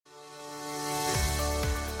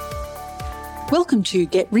Welcome to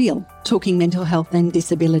Get Real, Talking Mental Health and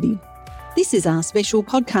Disability. This is our special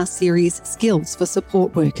podcast series, Skills for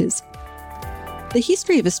Support Workers. The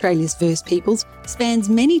history of Australia's First Peoples spans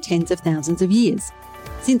many tens of thousands of years.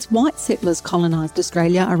 Since white settlers colonised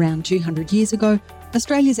Australia around 200 years ago,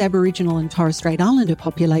 Australia's Aboriginal and Torres Strait Islander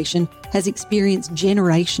population has experienced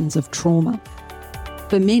generations of trauma.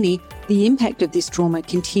 For many, the impact of this trauma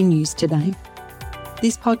continues today.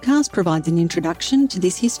 This podcast provides an introduction to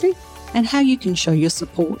this history and how you can show your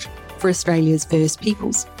support for Australia's First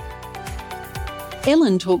Peoples.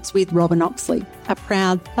 Ellen talks with Robin Oxley, a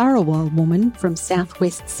proud Tharawal woman from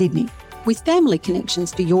southwest Sydney, with family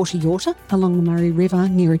connections to Yorta Yorta along the Murray River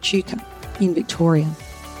near Echuca in Victoria.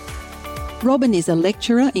 Robin is a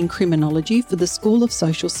lecturer in criminology for the School of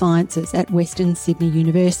Social Sciences at Western Sydney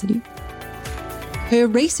University. Her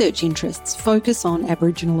research interests focus on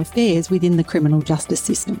Aboriginal affairs within the criminal justice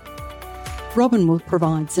system. Robin will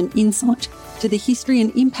provide some insight to the history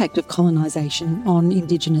and impact of colonisation on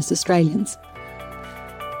Indigenous Australians.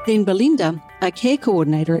 Then Belinda, a care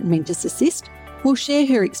coordinator at Mentis Assist, will share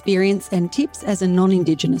her experience and tips as a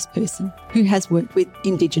non-Indigenous person who has worked with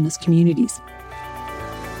Indigenous communities.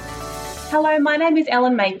 Hello, my name is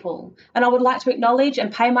Ellen Maple, and I would like to acknowledge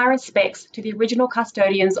and pay my respects to the original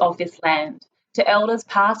custodians of this land, to elders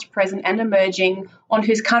past, present and emerging on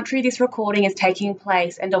whose country this recording is taking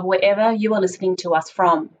place and of wherever you are listening to us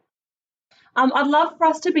from. I'd love for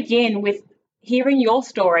us to begin with hearing your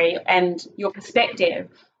story and your perspective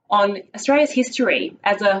on Australia's history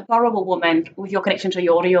as a Tharawal woman with your connection to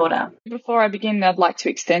Yorta Yorta. Before I begin, I'd like to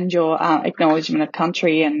extend your acknowledgement of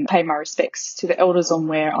country and pay my respects to the elders on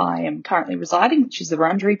where I am currently residing, which is the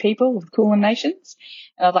Wurundjeri people of the Kulin Nations.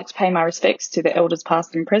 And I'd like to pay my respects to the elders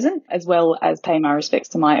past and present, as well as pay my respects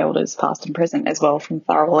to my elders past and present as well from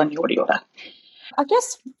Tharawal and Yorta Yorta. I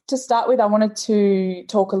guess to start with, I wanted to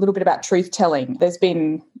talk a little bit about truth-telling. There's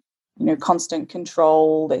been constant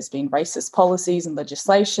control. There's been racist policies and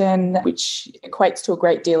legislation, which equates to a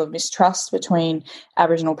great deal of mistrust between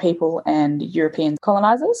Aboriginal people and European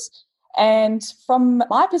colonisers. And from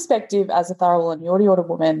my perspective as a Tharawal and Yorta Yorta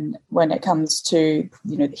woman, when it comes to,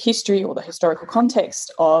 the history or the historical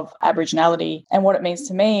context of Aboriginality and what it means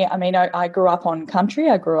to me, I grew up on country.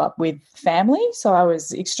 I grew up with family. So I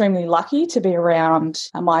was extremely lucky to be around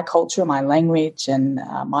my culture, my language and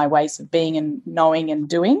my ways of being and knowing and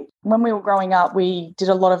doing. When we were growing up, we did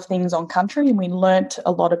a lot of things on country and we learnt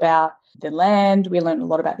a lot about the land, we learned a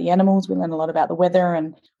lot about the animals, we learned a lot about the weather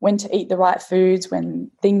and when to eat the right foods.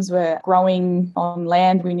 When things were growing on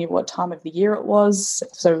land, we knew what time of the year it was.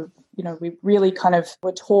 So, we really kind of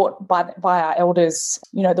were taught by our elders,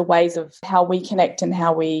 the ways of how we connect and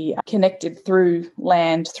how we connected through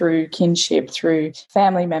land, through kinship, through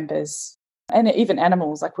family members. And even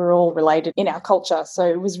animals, like we're all related in our culture. So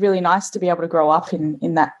it was really nice to be able to grow up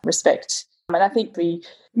in that respect. And I think we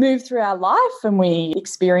move through our life and we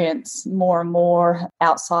experience more and more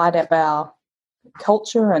outside of our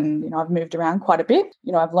culture. And, I've moved around quite a bit.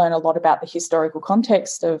 I've learned a lot about the historical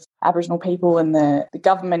context of Aboriginal people and the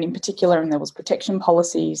government in particular. And there was protection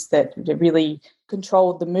policies that really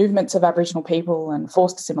controlled the movements of Aboriginal people and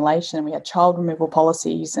forced assimilation. And we had child removal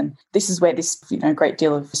policies. And this is where this, great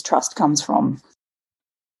deal of distrust comes from.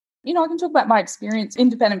 I can talk about my experience,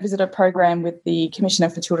 independent visitor program with the Commissioner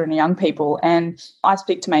for Children and Young People, and I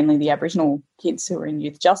speak to mainly the Aboriginal kids who are in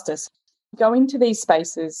youth justice. Going to these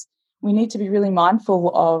spaces, we need to be really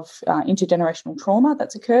mindful of intergenerational trauma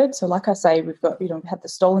that's occurred. So like I say, we've got, had the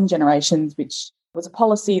stolen generations, which was a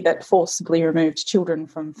policy that forcibly removed children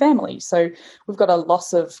from families. So we've got a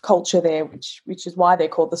loss of culture there, which is why they're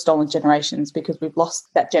called the stolen generations, because we've lost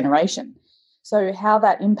that generation. So how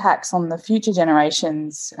that impacts on the future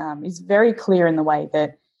generations is very clear in the way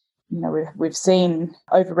that, we've seen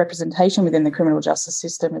overrepresentation within the criminal justice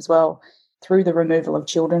system as well through the removal of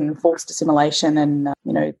children and forced assimilation. And,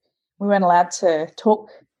 we weren't allowed to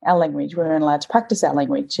talk our language. We weren't allowed to practice our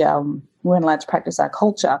language. We weren't allowed to practice our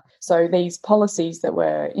culture. So these policies that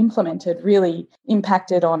were implemented really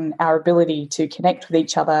impacted on our ability to connect with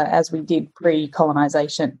each other as we did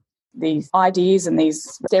pre-colonisation. These ideas and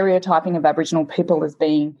these stereotyping of Aboriginal people as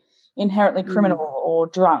being inherently criminal or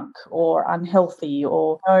drunk or unhealthy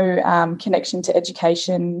or no connection to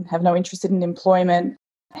education, have no interest in employment,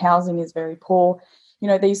 housing is very poor.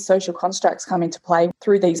 These social constructs come into play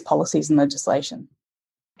through these policies and legislation.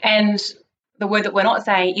 And the word that we're not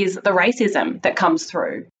saying is the racism that comes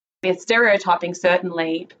through. There's stereotyping,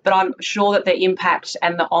 certainly, but I'm sure that the impact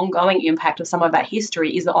and the ongoing impact of some of that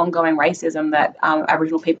history is the ongoing racism that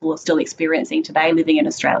Aboriginal people are still experiencing today living in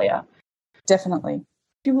Australia. Definitely.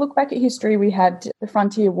 If you look back at history, we had the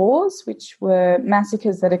Frontier Wars, which were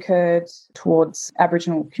massacres that occurred towards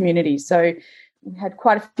Aboriginal communities. So we had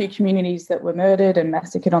quite a few communities that were murdered and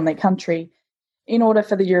massacred on their country in order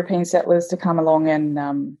for the European settlers to come along and,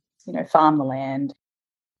 farm the land.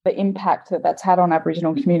 The impact that that's had on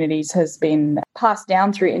Aboriginal communities has been passed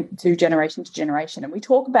down through into generation to generation. And we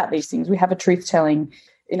talk about these things. We have a truth-telling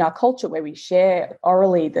in our culture where we share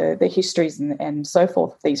orally the histories and so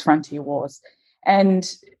forth of these frontier wars.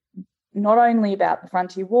 And not only about the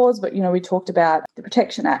frontier wars, but, we talked about the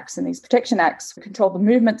Protection Acts, and these Protection Acts controlled the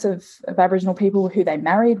movements of Aboriginal people, who they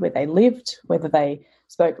married, where they lived, whether they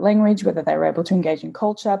spoke language, whether they were able to engage in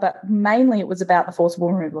culture. But mainly it was about the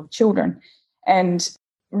forcible removal of children and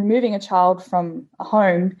removing a child from a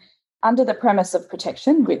home under the premise of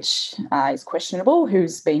protection, which is questionable,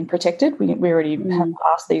 who's being protected. We already have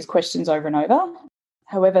asked these questions over and over.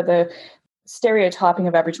 However, the stereotyping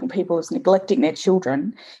of Aboriginal people as neglecting their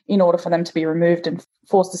children in order for them to be removed and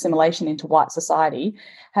forced assimilation into white society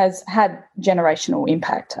has had generational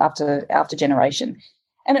impact after generation.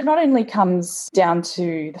 And it not only comes down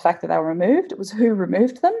to the fact that they were removed, it was who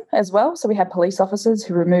removed them as well. So we had police officers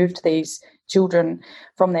who removed these children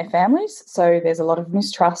from their families. So there's a lot of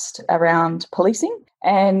mistrust around policing.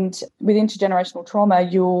 And with intergenerational trauma,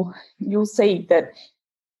 you'll see that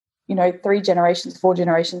 3 generations, 4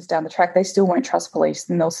 generations down the track, they still won't trust police,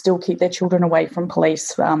 and they'll still keep their children away from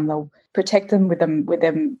police. They'll protect them with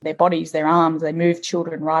their bodies, their arms. They move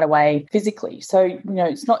children right away physically. So,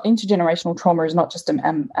 it's not intergenerational trauma is not just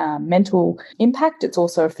a mental impact, it's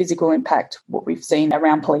also a physical impact, what we've seen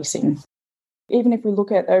around policing. Even if we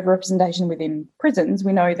look at overrepresentation within prisons,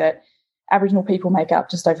 we know that Aboriginal people make up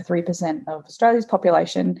just over 3% of Australia's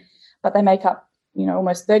population, but they make up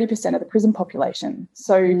almost 30% of the prison population.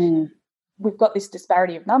 So we've got this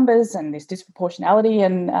disparity of numbers and this disproportionality,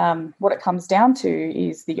 and what it comes down to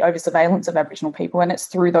is the over-surveillance of Aboriginal people, and it's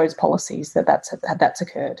through those policies that's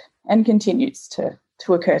occurred and continues to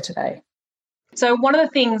occur today. So one of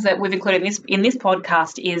the things that we've included in this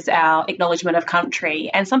podcast is our acknowledgement of country,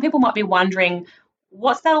 and some people might be wondering,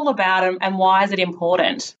 what's that all about and why is it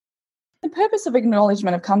important? The purpose of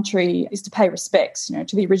acknowledgement of country is to pay respects,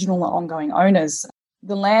 to the original and ongoing owners.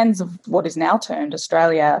 The lands of what is now termed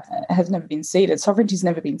Australia has never been ceded. Sovereignty has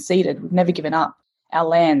never been ceded. We've never given up our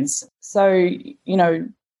lands. So,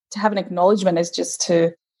 to have an acknowledgement is just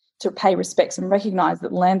to pay respects and recognise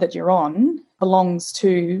that the land that you're on belongs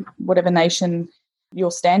to whatever nation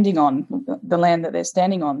you're standing on, the land that they're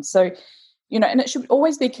standing on. So, and it should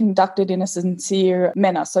always be conducted in a sincere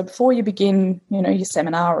manner. So before you begin, your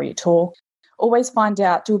seminar or your talk, always do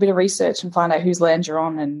a bit of research and find out whose land you're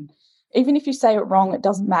on. And even if you say it wrong, it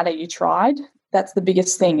doesn't matter, you tried. That's the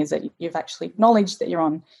biggest thing, is that you've actually acknowledged that you're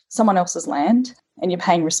on someone else's land and you're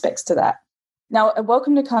paying respects to that. Now, a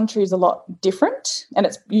welcome to country is a lot different, and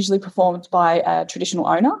it's usually performed by a traditional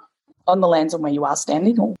owner on the lands on where you are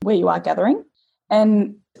standing or where you are gathering.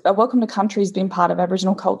 And a welcome to country has been part of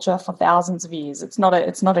Aboriginal culture for thousands of years. It's not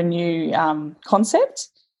a new concept.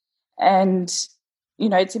 And,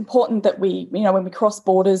 it's important that we, when we cross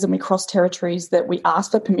borders and we cross territories, that we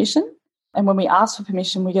ask for permission. And when we ask for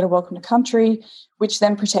permission, we get a welcome to country, which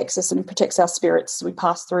then protects us and protects our spirits as we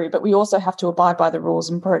pass through. But we also have to abide by the rules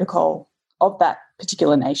and protocol of that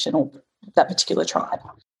particular nation or that particular tribe.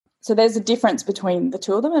 So there's a difference between the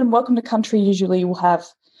two of them. And welcome to country usually will have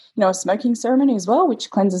a smoking ceremony as well, which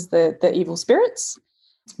cleanses the evil spirits,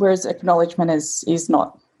 whereas acknowledgement is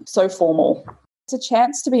not so formal. It's a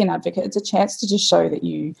chance to be an advocate. It's a chance to just show that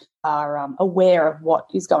you are aware of what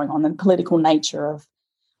is going on, the political nature of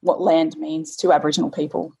what land means to Aboriginal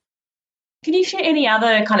people. Can you share any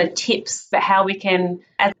other kind of tips for how we can,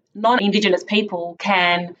 as non-Indigenous people,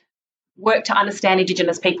 can work to understand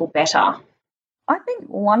Indigenous people better? I think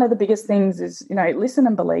one of the biggest things is, listen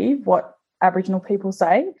and believe what Aboriginal people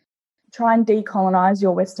say. Try and decolonise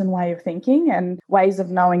your Western way of thinking and ways of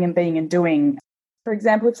knowing and being and doing. For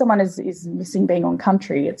example, if someone is missing being on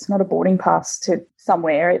country, it's not a boarding pass to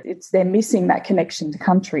somewhere. They're missing that connection to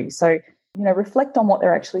country. So, reflect on what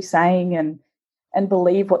they're actually saying and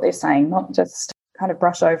believe what they're saying, not just kind of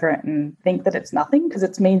brush over it and think that it's nothing, because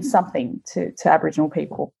it means something to Aboriginal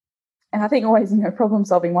people. And I think always, problem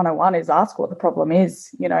solving 101 is ask what the problem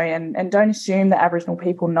is, and don't assume that Aboriginal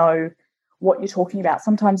people know what you're talking about.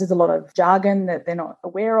 Sometimes there's a lot of jargon that they're not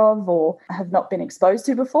aware of or have not been exposed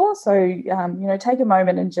to before. So, take a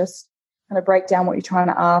moment and just kind of break down what you're trying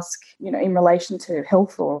to ask, in relation to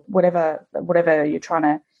health or whatever you're trying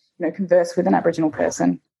to, converse with an Aboriginal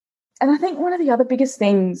person. And I think one of the other biggest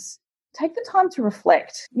things, take the time to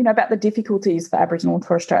reflect, about the difficulties for Aboriginal and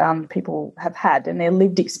Torres Strait Islander people have had and their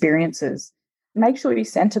lived experiences. make sure you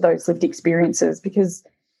centre those lived experiences because,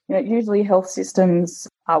 usually health systems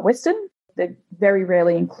are Western. They very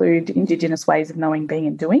rarely include Indigenous ways of knowing, being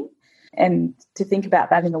and doing. And to think about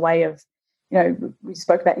that in the way of, we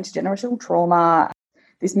spoke about intergenerational trauma,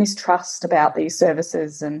 this mistrust about these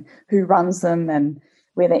services and who runs them and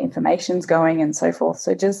where their information's going and so forth.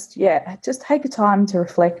 So just take the time to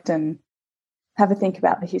reflect and have a think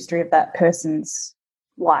about the history of that person's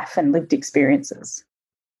life and lived experiences.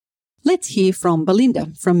 Let's hear from Belinda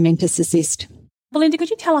from Mentis Assist. Belinda, could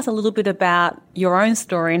you tell us a little bit about your own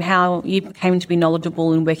story and how you came to be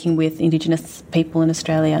knowledgeable in working with Indigenous people in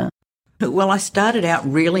Australia? Well, I started out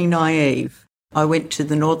really naive. I went to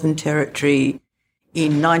the Northern Territory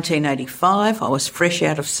in 1985. I was fresh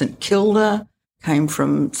out of St Kilda, came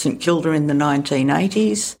from St Kilda in the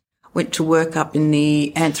 1980s, went to work up in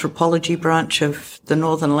the anthropology branch of the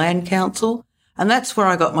Northern Land Council, and that's where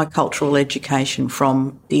I got my cultural education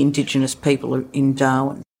from the Indigenous people in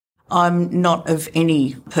Darwin. I'm not of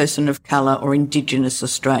any person of colour or Indigenous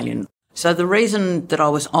Australian. So the reason that I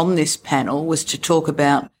was on this panel was to talk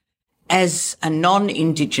about, as a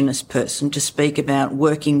non-Indigenous person, to speak about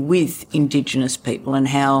working with Indigenous people and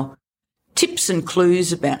how tips and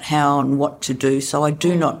clues about how and what to do. So I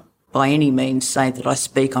do not by any means say that I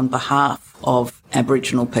speak on behalf of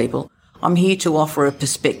Aboriginal people. I'm here to offer a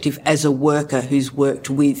perspective as a worker who's worked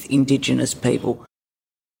with Indigenous people.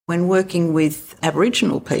 When working with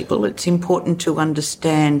Aboriginal people, it's important to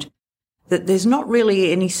understand that there's not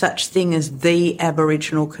really any such thing as the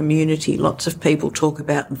Aboriginal community. Lots of people talk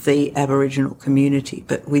about the Aboriginal community,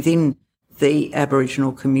 but within the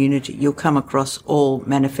Aboriginal community, you'll come across all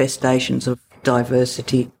manifestations of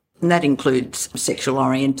diversity. And that includes sexual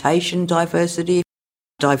orientation diversity,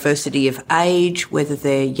 diversity of age, whether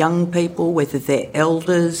they're young people, whether they're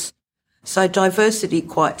elders. So diversity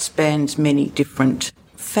quite spans many different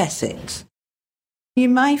facets. You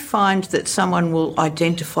may find that someone will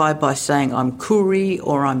identify by saying I'm Koori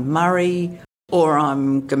or I'm Murray or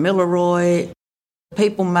I'm Gamilaroi.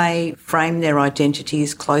 People may frame their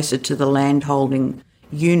identities closer to the landholding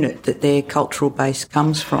unit that their cultural base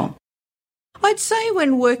comes from. I'd say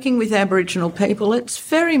when working with Aboriginal people, it's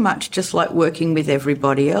very much just like working with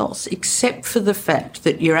everybody else, except for the fact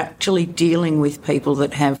that you're actually dealing with people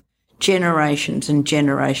that have generations and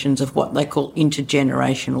generations of what they call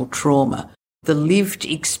intergenerational trauma. The lived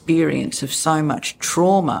experience of so much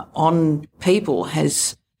trauma on people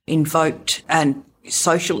has invoked a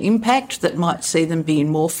social impact that might see them be in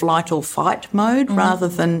more flight or fight mode rather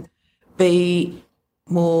than be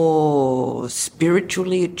more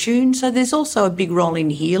spiritually attuned. So there's also a big role in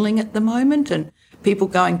healing at the moment and people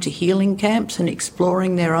going to healing camps and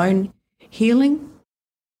exploring their own healing.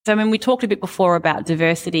 So, we talked a bit before about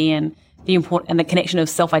diversity and the connection of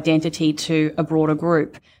self-identity to a broader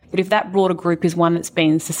group. But if that broader group is one that's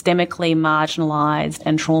been systemically marginalised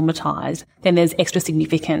and traumatised, then there's extra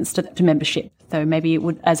significance to membership. So maybe it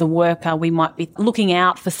would, as a worker, we might be looking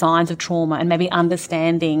out for signs of trauma and maybe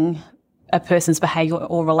understanding a person's behaviour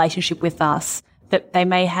or relationship with us, that they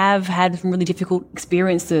may have had some really difficult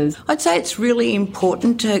experiences. I'd say it's really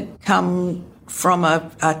important to come from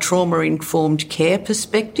a trauma-informed care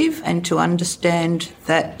perspective and to understand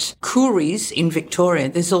that Kooris in Victoria,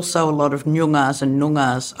 there's also a lot of Nyungas and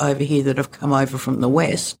Noongas over here that have come over from the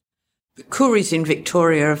West. But Kooris in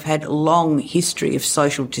Victoria have had a long history of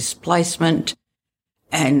social displacement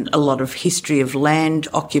and a lot of history of land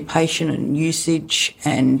occupation and usage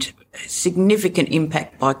and significant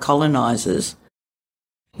impact by colonisers.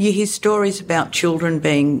 You hear stories about children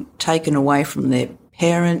being taken away from their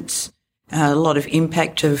parents, a lot of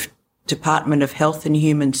impact of Department of Health and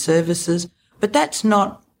Human Services, but that's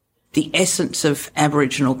not the essence of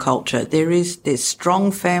Aboriginal culture. There's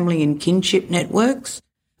strong family and kinship networks.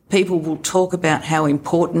 People will talk about how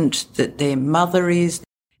important that their mother is,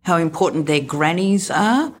 how important their grannies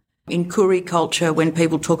are. In Koori culture, when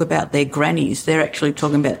people talk about their grannies, they're actually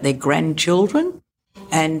talking about their grandchildren.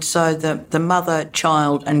 And so the mother,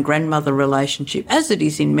 child and grandmother relationship, as it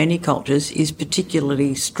is in many cultures, is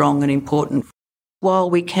particularly strong and important. While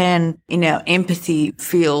we can, in our empathy,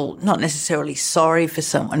 feel not necessarily sorry for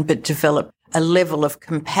someone, but develop a level of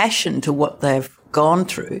compassion to what they've gone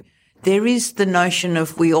through, there is the notion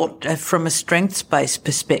of we ought, from a strengths-based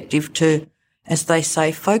perspective, to, as they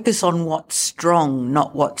say, focus on what's strong,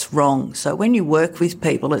 not what's wrong. So when you work with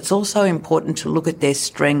people, it's also important to look at their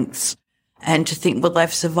strengths and to think, well,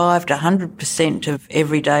 they've survived 100% of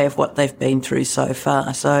every day of what they've been through so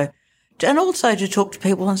far. So, and also to talk to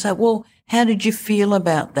people and say, well, how did you feel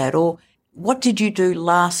about that? Or what did you do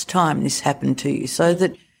last time this happened to you? So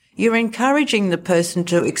that, you're encouraging the person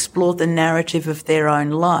to explore the narrative of their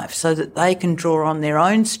own life so that they can draw on their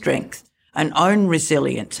own strength and own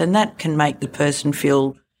resilience, and that can make the person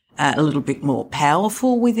feel a little bit more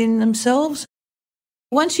powerful within themselves.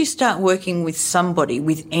 Once you start working with somebody,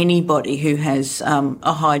 with anybody who has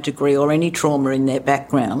a high degree or any trauma in their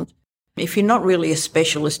background, if you're not really a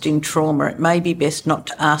specialist in trauma, it may be best not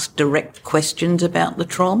to ask direct questions about the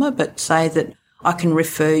trauma, but say that I can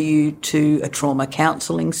refer you to a trauma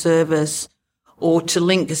counselling service, or to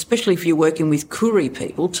link, especially if you're working with Koori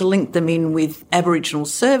people, to link them in with Aboriginal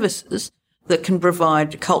services that can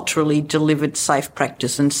provide culturally delivered safe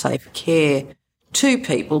practice and safe care to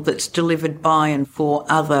people that's delivered by and for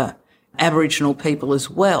other Aboriginal people as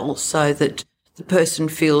well, so that the person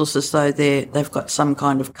feels as though they've got some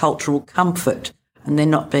kind of cultural comfort and they're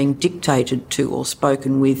not being dictated to or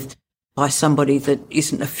spoken with by somebody that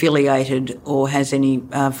isn't affiliated or has any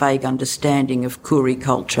vague understanding of Koori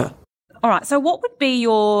culture. All right, so what would be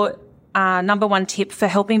your number one tip for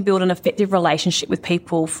helping build an effective relationship with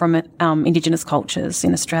people from Indigenous cultures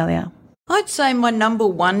in Australia? I'd say my number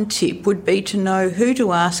one tip would be to know who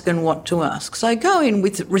to ask and what to ask. So go in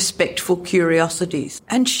with respectful curiosities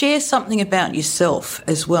and share something about yourself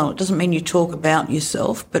as well. It doesn't mean you talk about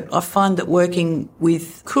yourself, but I find that working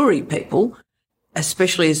with Koori people,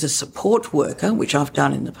 especially as a support worker, which I've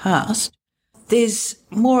done in the past, there's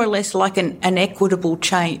more or less like an equitable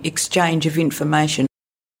exchange of information.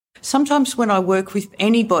 Sometimes when I work with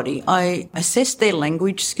anybody, I assess their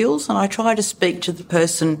language skills and I try to speak to the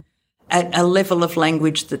person at a level of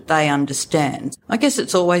language that they understand. I guess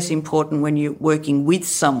it's always important when you're working with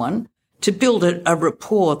someone to build a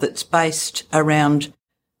rapport that's based around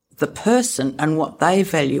the person and what they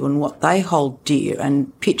value and what they hold dear,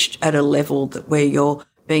 and pitched at a level that where you're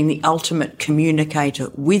being the ultimate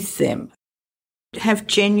communicator with them. Have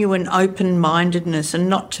genuine open-mindedness and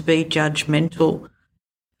not to be judgmental.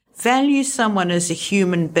 Value someone as a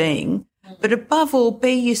human being, but above all,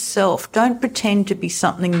 be yourself. Don't pretend to be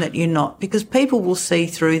something that you're not, because people will see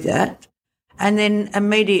through that, and then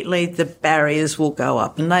immediately the barriers will go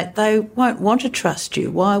up and they won't want to trust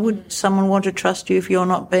you. Why would someone want to trust you if you're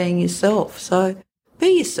not being yourself? So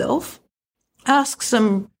be yourself, ask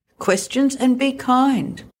some questions and be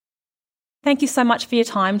kind. Thank you so much for your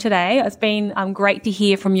time today. It's been great to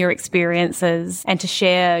hear from your experiences and to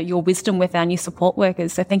share your wisdom with our new support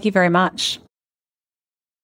workers. So thank you very much.